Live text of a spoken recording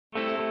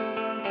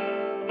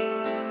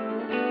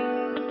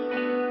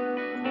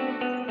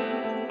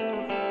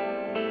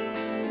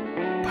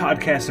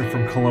Podcasting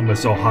from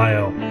Columbus,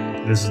 Ohio.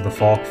 This is the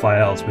Falk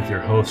Files with your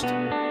host,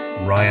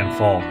 Ryan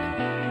Falk,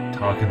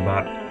 talking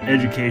about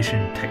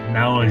education,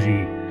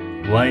 technology,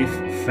 life,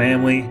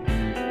 family,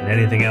 and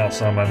anything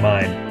else on my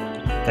mind.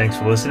 Thanks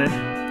for listening.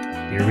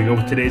 Here we go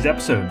with today's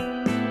episode.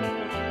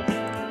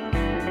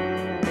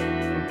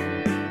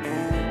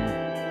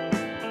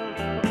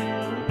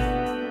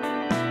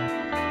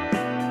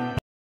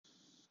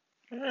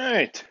 All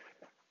right.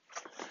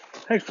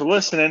 Thanks for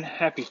listening.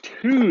 Happy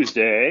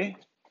Tuesday.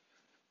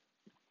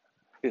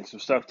 Getting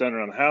some stuff done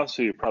around the house,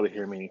 so you probably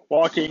hear me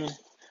walking.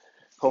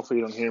 Hopefully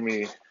you don't hear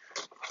me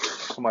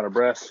come out of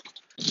breath,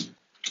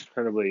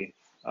 incredibly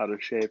out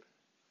of shape.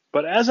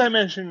 But as I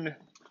mentioned in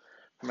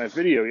my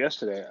video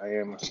yesterday,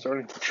 I am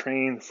starting to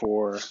train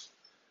for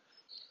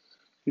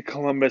the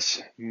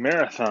Columbus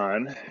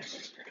Marathon,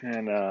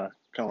 and kind of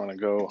want to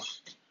go.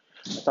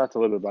 I talked a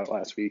little bit about it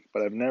last week,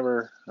 but I've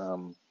never,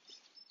 from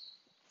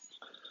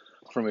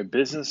a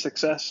business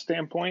success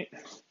standpoint,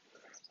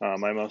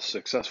 my most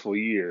successful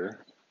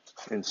year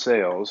in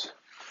sales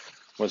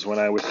was when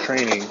I was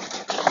training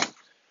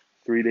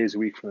 3 days a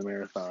week for the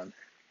marathon,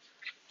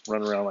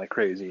 running around like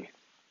crazy,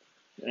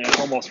 and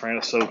almost ran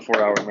a sub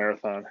 4-hour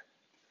marathon.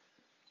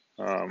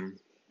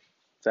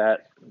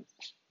 That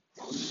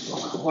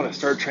when I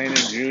started training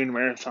in June,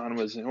 marathon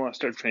was when I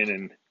started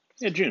training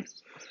in June,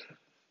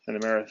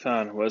 and the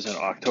marathon was in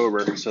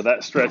October. So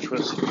that stretch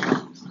was,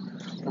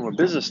 from a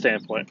business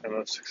standpoint, the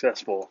most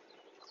successful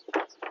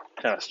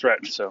kind of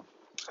stretch. So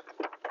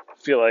I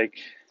feel like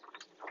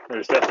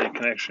there's definitely a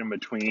connection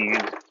between,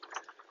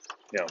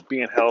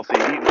 being healthy,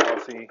 eating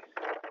healthy,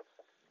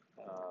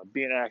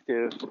 being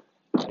active,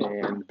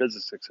 and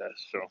business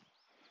success. So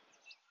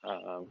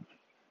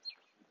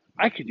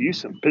I could use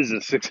some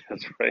business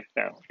success right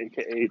now,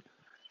 aka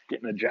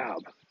getting a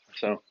job.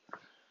 So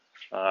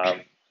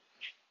I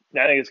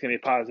think it's going to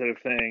be a positive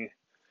thing.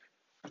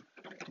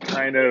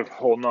 Kind of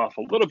holding off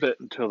a little bit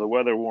until the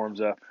weather warms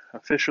up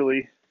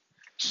officially,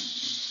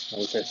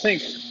 which I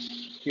think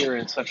here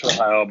in Central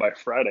Ohio by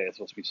Friday it's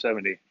supposed to be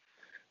 70.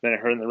 Then I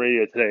heard on the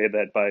radio today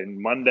that by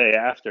Monday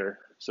after,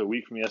 so a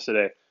week from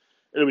yesterday,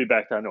 it'll be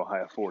back down to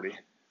Ohio 40,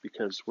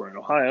 because we're in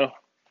Ohio.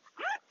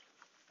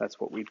 That's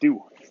what we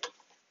do.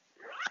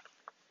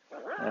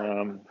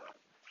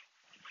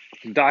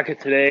 Docket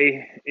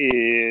today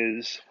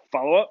is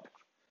follow-up,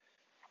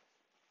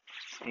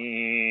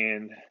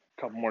 and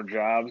a couple more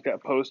jobs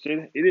got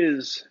posted. It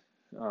is,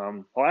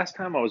 the last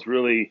time I was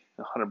really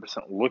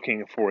 100%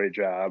 looking for a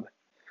job,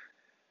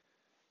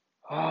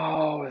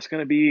 it's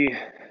going to be,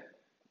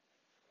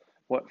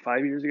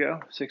 5 years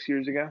ago, 6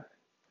 years ago?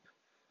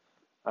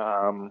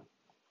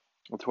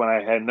 That's when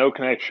I had no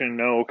connection,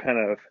 no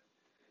kind of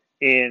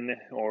in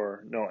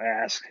or no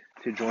ask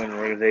to join an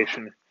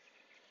organization.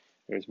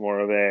 It was more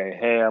of a,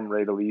 hey, I'm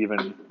ready to leave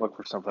and look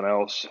for something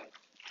else.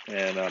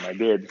 And I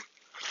did.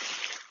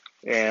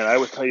 And I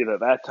would tell you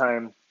that that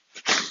time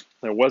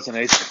there wasn't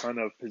a ton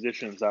of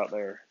positions out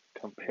there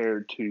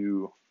compared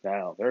to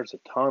now. There's a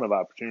ton of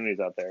opportunities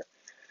out there.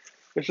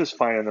 It's just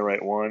finding the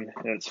right one,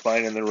 and it's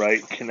finding the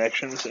right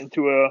connections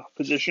into a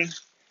position.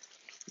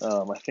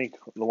 I think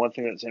the one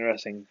thing that's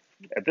interesting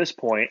at this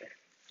point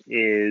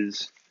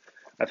is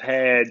I've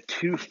had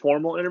 2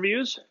 formal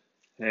interviews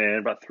and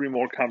about 3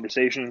 more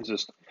conversations,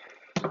 just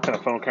kind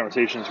of phone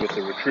conversations with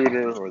the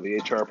recruiter or the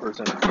HR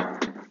person.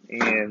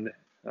 And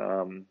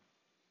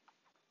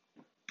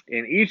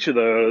in each of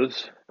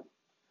those,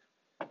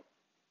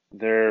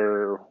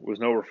 there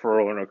was no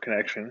referral or no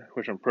connection,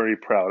 which I'm pretty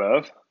proud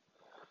of.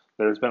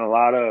 There's been a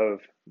lot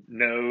of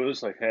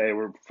no's, like, hey,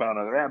 we're found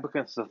other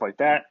applicants, stuff like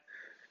that.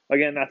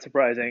 Again, not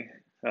surprising.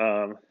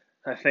 I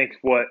think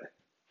what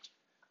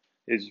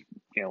is,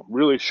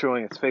 really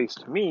showing its face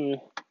to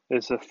me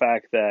is the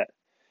fact that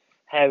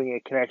having a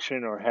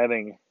connection or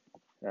having,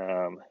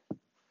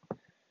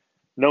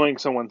 knowing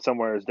someone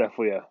somewhere is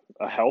definitely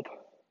a help.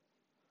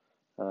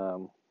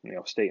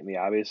 Stating the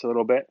obvious a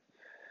little bit.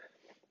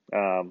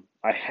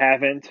 I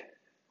haven't,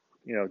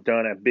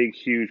 done a big,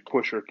 huge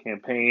pusher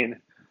campaign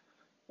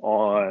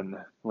on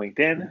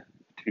LinkedIn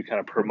to kind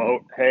of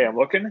promote, hey, I'm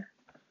looking.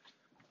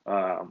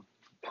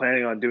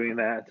 Planning on doing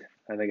that.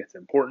 I think it's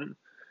important.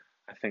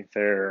 I think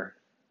there,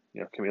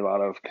 can be a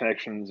lot of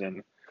connections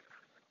and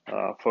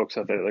folks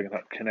out there that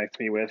can connect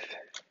me with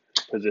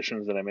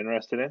positions that I'm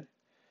interested in.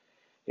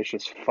 It's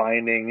just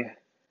finding,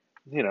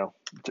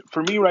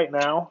 for me right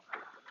now,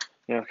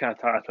 I've kind of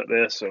talked about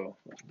this, so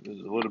there's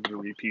a little bit of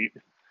repeat,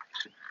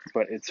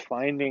 but it's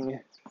finding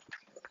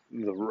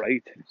the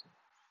right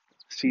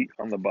seat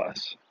on the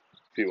bus,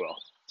 if you will.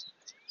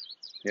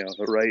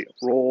 The right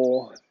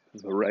role,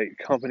 the right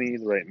company,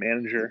 the right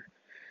manager.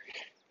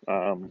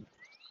 I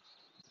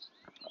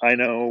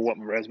know what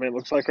my resume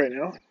looks like right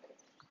now.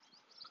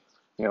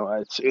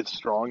 It's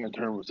strong in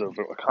terms of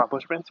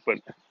accomplishments, but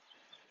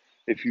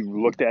if you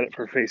looked at it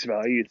for face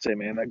value, you'd say,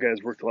 man, that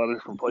guy's worked a lot of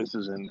different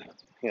places in,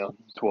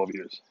 12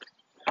 years.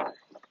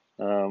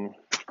 And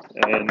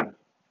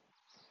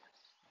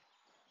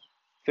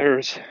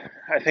I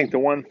think the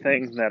one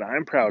thing that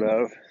I'm proud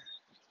of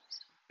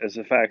is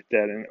the fact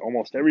that in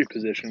almost every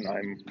position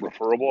I'm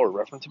referable or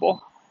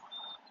referenceable.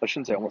 I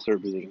shouldn't say almost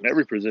every position. In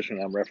every position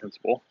I'm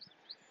referenceable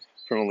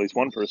from at least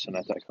one person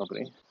at that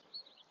company.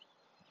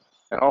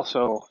 And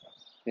also,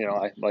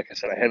 like I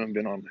said, I haven't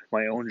been on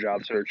my own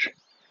job search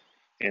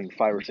in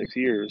 5 or 6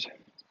 years.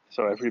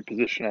 So every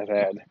position I've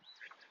had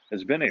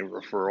has been a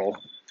referral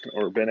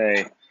or been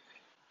a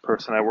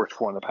person I worked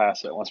for in the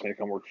past that wants me to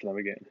come work for them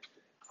again.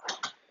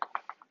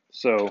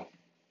 So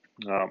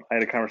I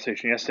had a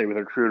conversation yesterday with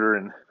a recruiter,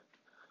 and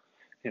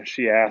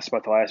she asked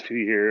about the last few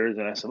years,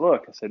 and I said,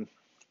 look,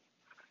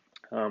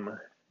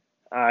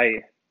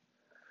 I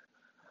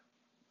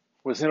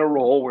was in a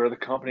role where the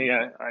company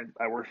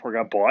I worked for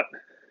got bought,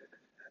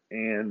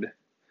 and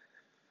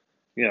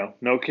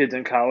no kids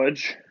in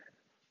college,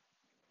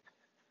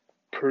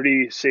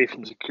 pretty safe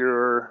and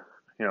secure,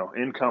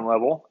 income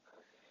level.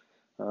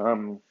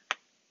 My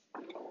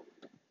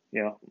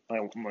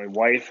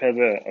wife has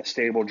a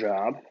stable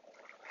job.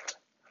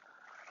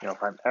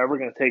 If I'm ever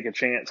going to take a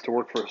chance to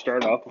work for a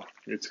startup,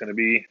 it's going to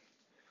be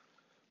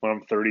when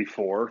I'm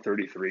 34,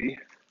 33.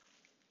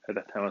 At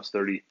that time I was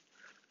 30,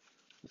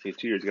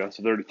 2 years ago,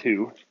 so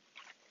 32.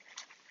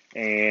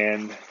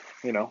 And,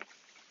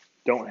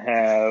 don't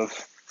have,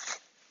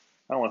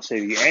 I don't want to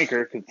say the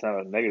anchor because it's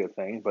not a negative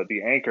thing, but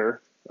the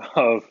anchor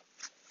of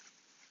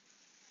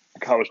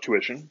college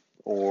tuition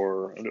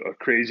or a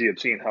crazy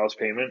obscene house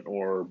payment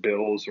or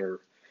bills or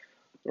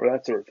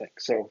that sort of thing.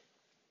 So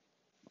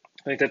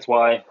I think that's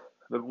why,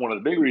 one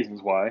of the big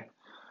reasons why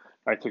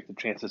I took the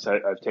chances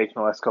I've taken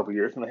the last couple of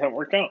years and they haven't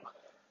worked out.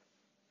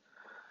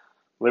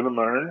 Live and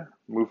learn,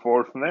 move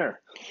forward from there.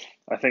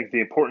 I think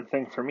the important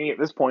thing for me at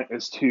this point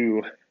is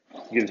to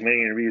get as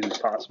many interviews as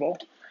possible,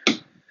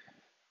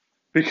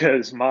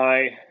 because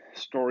my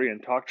story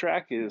and talk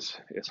track is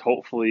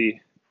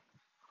hopefully,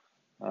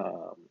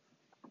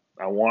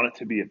 I want it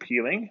to be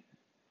appealing,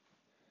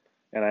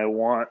 and I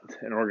want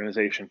an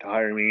organization to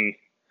hire me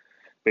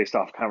based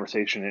off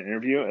conversation and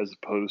interview as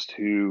opposed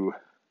to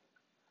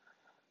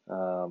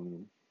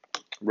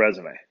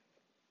resume,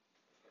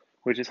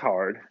 which is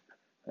hard.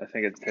 I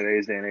think in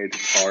today's day and age,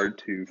 it's hard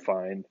to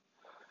find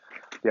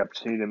the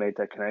opportunity to make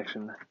that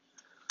connection.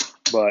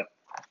 But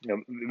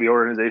the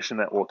organization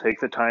that will take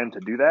the time to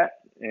do that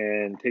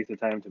and take the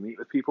time to meet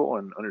with people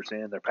and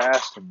understand their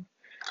past and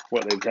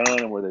what they've done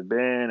and where they've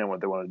been and what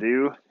they want to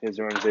do is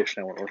the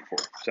organization I want to work for.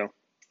 So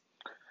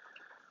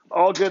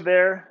all good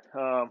there.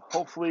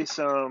 Hopefully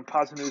some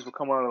positive news will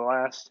come out of the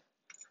last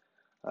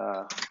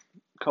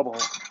couple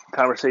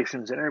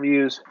conversations,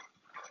 interviews.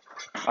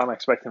 I'm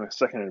expecting a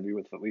second interview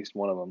with at least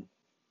one of them.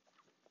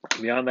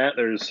 Beyond that,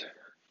 there's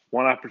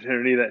one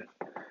opportunity that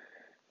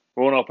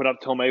won't open up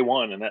till May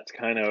 1, and that's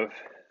kind of,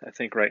 I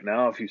think right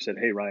now, if you said,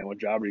 hey, Ryan, what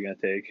job are you going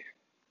to take?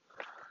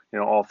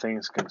 All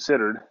things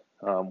considered,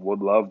 would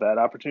love that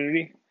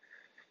opportunity.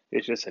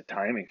 It's just a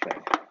timing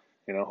thing.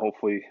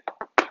 Hopefully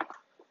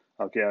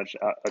I'll get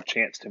a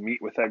chance to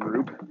meet with that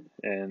group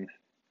and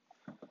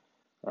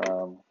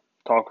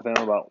talk with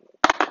them about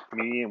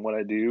me and what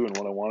I do and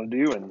what I want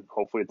to do, and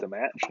hopefully it's a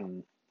match,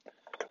 and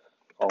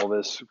all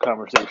this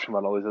conversation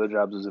about all these other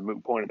jobs is a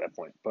moot point at that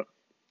point. But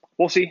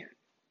we'll see.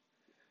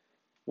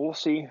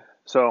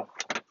 So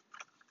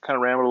kind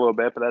of rambled a little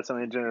bit, but that's on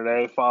the agenda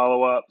today.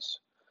 Follow-ups,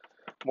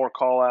 more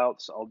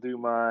call-outs. I'll do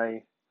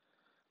my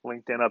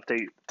LinkedIn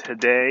update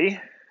today.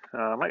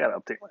 I got to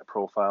update my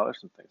profile. There's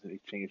some things that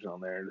need changing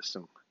on there, just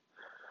some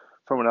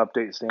from an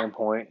update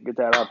standpoint. Get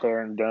that out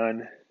there and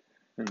done,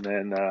 and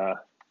then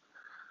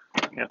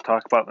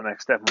talk about the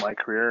next step in my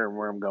career and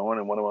where I'm going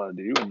and what I want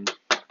to do, and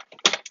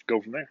go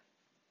from there.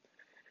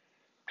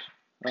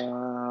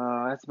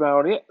 That's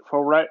about it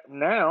for right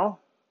now,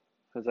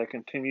 as I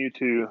continue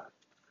to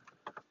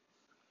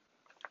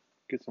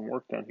get some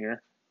work done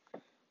here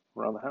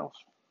around the house.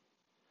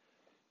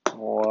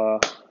 We'll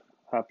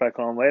hop back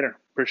on later.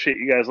 Appreciate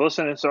you guys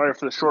listening. Sorry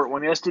for the short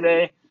one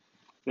yesterday.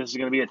 This is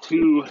going to be a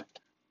two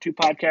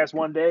podcast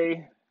one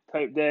day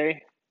type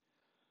day.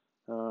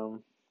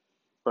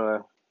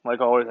 But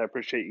like always, I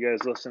appreciate you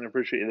guys listening.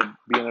 Appreciate you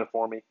being there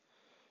for me,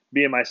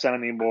 being my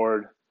sounding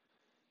board,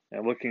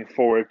 and looking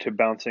forward to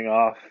bouncing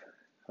off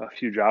a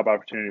few job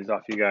opportunities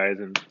off you guys,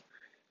 and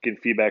getting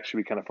feedback should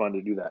be kind of fun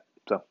to do that.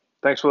 So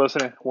thanks for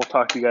listening. We'll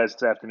talk to you guys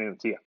this afternoon.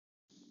 See ya.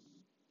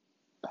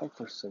 Back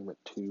for segment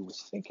 2.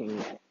 Was thinking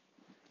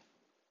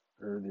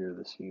earlier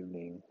this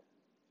evening,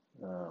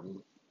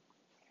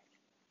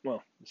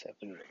 this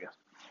afternoon, I guess,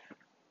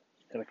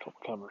 had a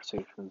couple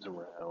conversations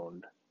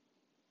around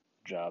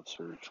job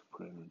search,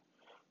 put in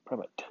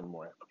probably about 10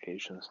 more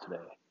applications today,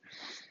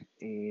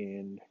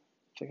 and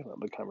thinking about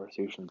the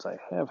conversations I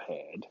have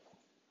had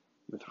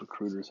with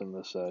recruiters and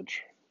the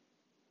such,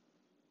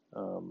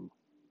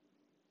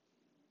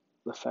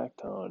 the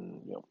fact on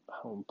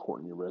how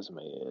important your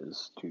resume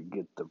is to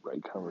get the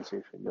right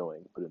conversation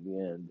going, but in the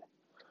end,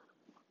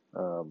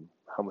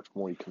 how much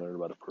more you can learn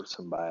about a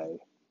person by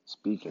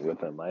speaking with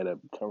them. I had a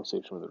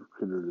conversation with a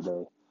recruiter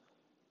today,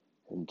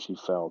 and she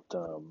felt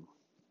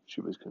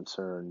she was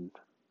concerned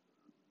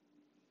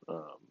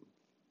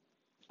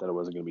that I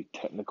wasn't going to be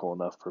technical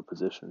enough for a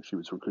position she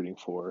was recruiting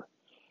for,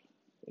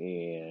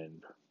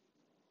 and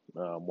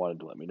wanted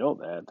to let me know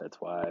that.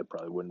 That's why I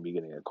probably wouldn't be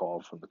getting a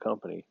call from the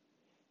company.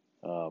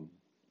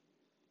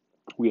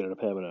 We ended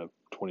up having a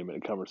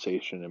 20-minute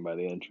conversation, and by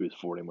the end she was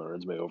forwarding my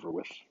resume over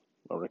with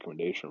a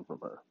recommendation from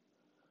her.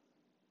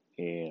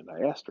 And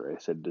I asked her, I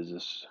said, do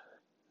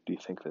you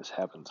think this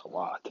happens a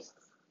lot?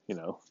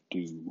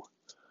 Do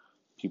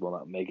people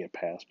not make it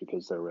past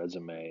because their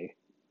resume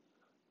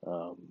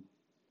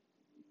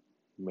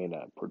may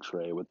not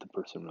portray what the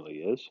person really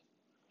is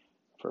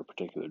for a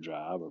particular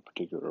job or a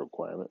particular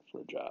requirement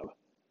for a job?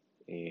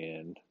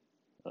 And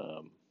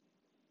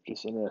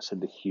just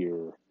interested to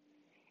hear,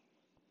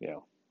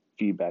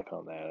 feedback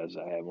on that as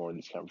I have more of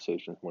these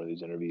conversations, more of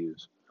these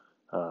interviews.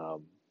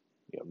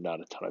 Not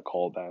a ton of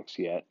callbacks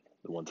yet.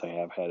 The ones I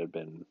have had have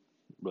been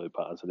really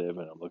positive,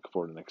 and I'm looking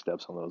forward to next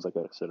steps on those, like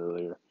I said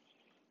earlier.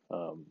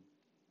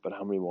 But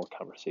how many more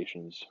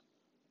conversations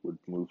would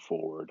move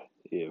forward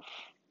if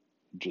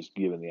just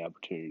given the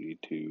opportunity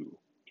to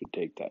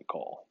take that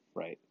call,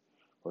 right?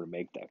 Or to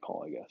make that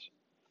call, I guess.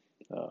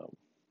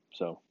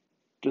 So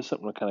just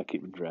something to kind of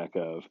keep track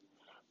of,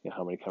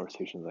 how many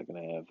conversations I can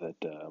have that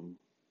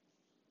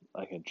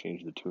I can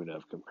change the tune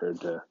of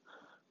compared to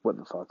what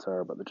the thoughts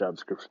are about the job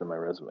description in my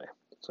resume.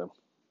 So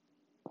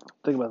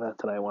think about that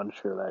tonight. I wanted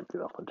to share that,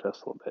 get off my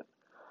chest a little bit.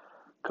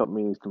 Couple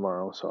meetings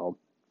tomorrow, so I'll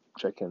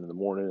check in the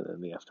morning and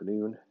in the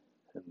afternoon,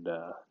 and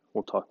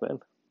we'll talk then.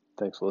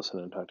 Thanks for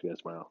listening, and talk to you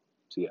guys tomorrow.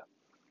 See ya.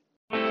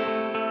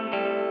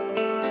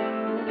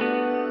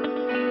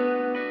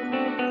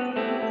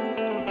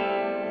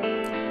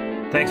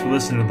 Thanks for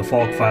listening to the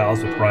Falk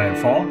Files with Ryan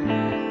Falk.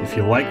 If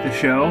you like the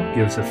show,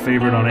 give us a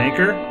favorite on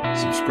Anchor,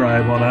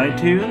 subscribe on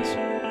iTunes.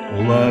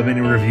 We'll love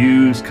any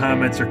reviews,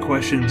 comments, or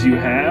questions you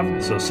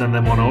have, so send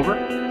them on over.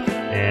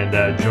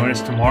 And join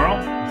us tomorrow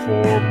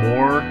for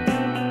more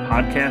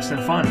podcasts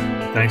and fun.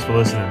 Thanks for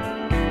listening.